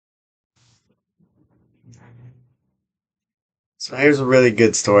So here's a really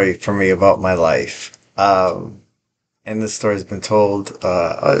good story for me about my life. And this story's been told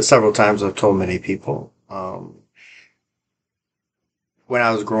several times. I've told many people. When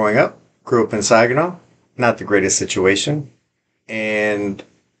I was growing up, grew up in Saginaw, not the greatest situation, and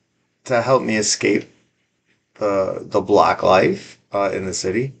to help me escape the block life in the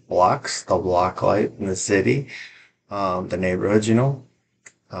city, the block life in the city, the neighborhoods,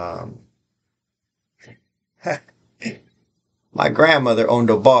 Um, my grandmother owned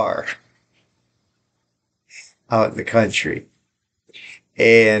a bar out in the country,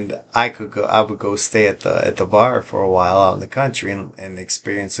 and I would go stay at the bar for a while out in the country and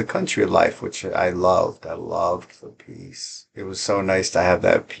experience the country life, which I loved. I loved the peace. It was so nice to have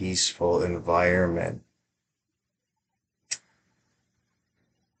that peaceful environment.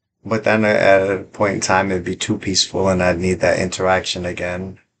 But then at a point in time, it'd be too peaceful, and I'd need that interaction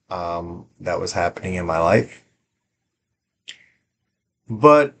again. That was happening in my life.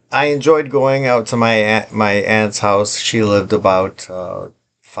 But I enjoyed going out to my aunt's house. She lived about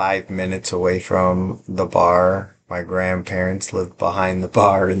 5 minutes away from the bar. My grandparents lived behind the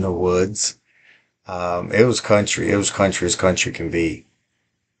bar in the woods. It was country. It was country as country can be.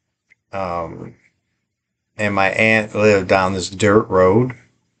 Um, and my aunt lived down this dirt road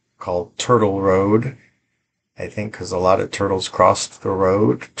called Turtle Road. I think because a lot of turtles crossed the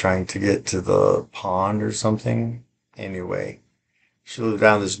road trying to get to the pond or something. Anyway, she lived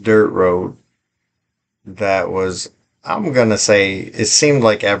down this dirt road that was, I'm gonna say, it seemed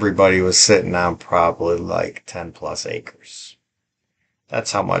like everybody was sitting on probably like 10 plus acres.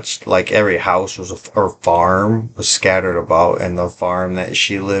 That's how much, like every house was or farm was scattered about, and the farm that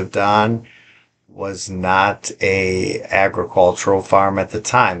she lived on was not a agricultural farm at the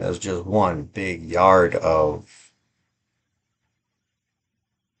time. It was just one big yard of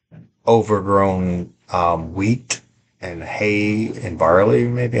overgrown wheat and hay and barley,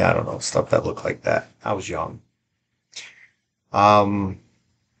 maybe. I don't know, stuff that looked like that. I was young. Um,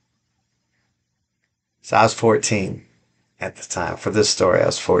 so I was 14 at the time. For this story, I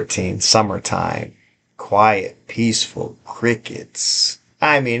was 14. Summertime, quiet, peaceful, crickets.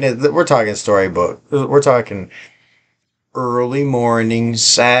 I mean, we're talking storybook. We're talking early morning,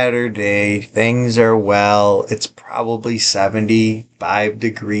 Saturday. Things are well. It's probably 75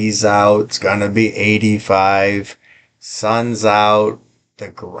 degrees out. It's gonna be 85. Sun's out. The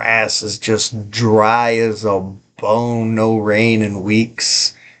grass is just dry as a bone. No rain in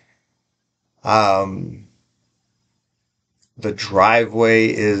weeks. Um, the driveway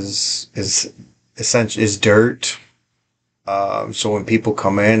is essentially is dirt. So when people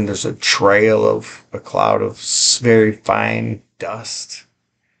come in, there's a trail of a cloud of very fine dust.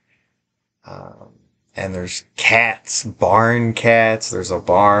 Um, and there's cats, barn cats. There's a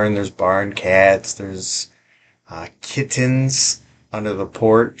barn. There's barn cats. There's kittens under the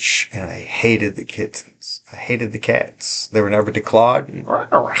porch, and I hated the kittens. I hated the cats. They were never declawed.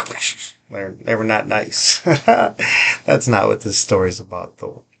 They were not nice. That's not what this story's about,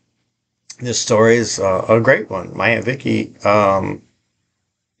 though. This story is a great one. My Aunt Vicky,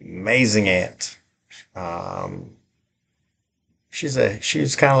 amazing aunt. Um, she's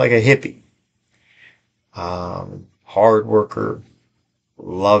kind of like a hippie, hard worker,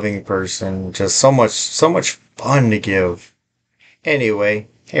 loving person, just so much fun to give. Anyway,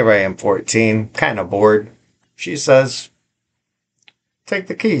 here I am, 14, kind of bored. She says, "Take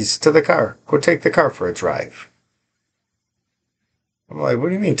the keys to the car. Go take the car for a drive." I'm like, "What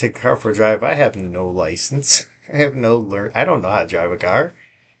do you mean take the car for a drive? I have no license. I have no learn. I don't know how to drive a car."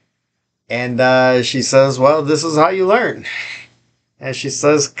 And she says, "Well, this is how you learn." And she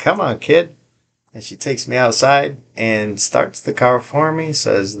says, "Come on, kid." And she takes me outside and starts the car for me.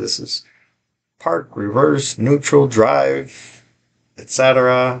 Says, "This is park, reverse, neutral, drive,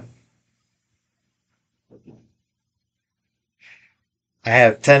 etc." I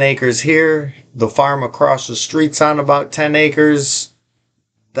have 10 acres here. The farm across the street's on about 10 acres.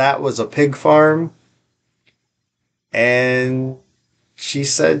 That was a pig farm. And she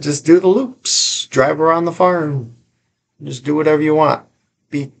said, "Just do the loops. Drive around the farm. Just do whatever you want.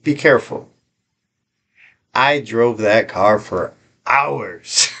 Be careful." I drove that car for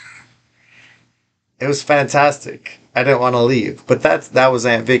hours. It was fantastic. I didn't want to leave, but that was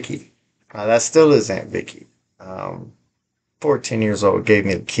Aunt Vicky. That still is Aunt Vicky. Um, 14 years old, gave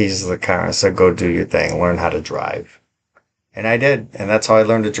me the keys to the car and said, "Go do your thing, learn how to drive." And I did, and that's how I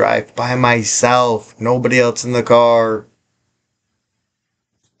learned to drive by myself. Nobody else in the car.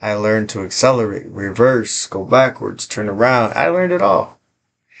 I learned to accelerate, reverse, go backwards, turn around. I learned it all.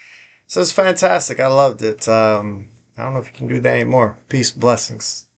 So it's fantastic. I loved it. I don't know if you can do that anymore. Peace, blessings.